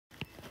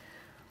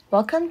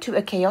Welcome to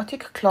a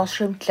chaotic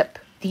classroom clip.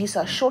 These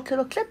are short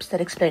little clips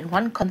that explain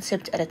one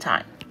concept at a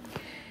time.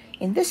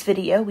 In this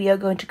video, we are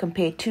going to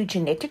compare two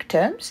genetic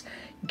terms,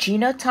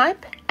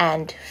 genotype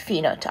and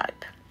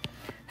phenotype.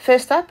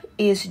 First up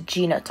is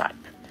genotype.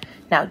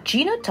 Now,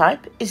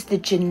 genotype is the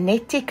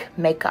genetic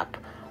makeup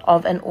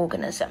of an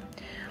organism,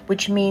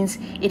 which means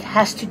it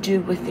has to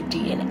do with the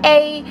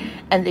DNA,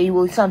 and they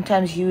will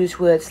sometimes use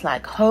words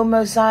like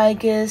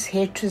homozygous,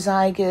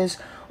 heterozygous,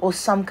 or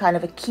some kind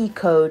of a key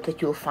code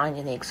that you'll find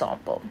in the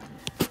example.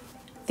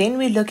 Then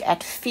we look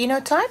at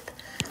phenotype.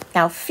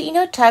 Now,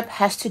 phenotype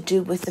has to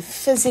do with the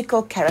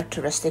physical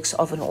characteristics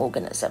of an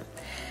organism.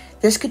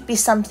 This could be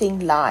something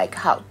like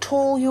how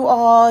tall you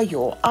are,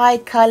 your eye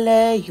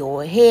color,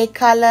 your hair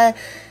color,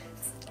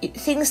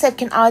 things that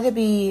can either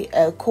be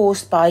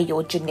caused by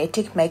your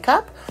genetic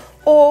makeup,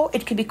 or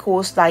it could be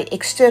caused by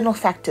external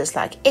factors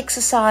like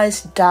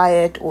exercise,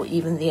 diet, or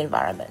even the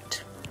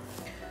environment.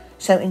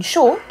 So in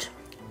short,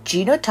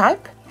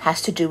 genotype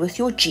has to do with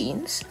your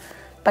genes,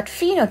 but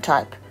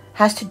phenotype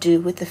has to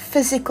do with the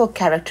physical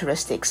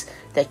characteristics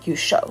that you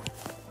show.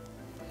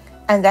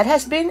 And that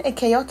has been a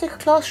chaotic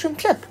classroom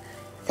clip.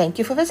 Thank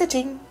you for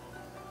visiting.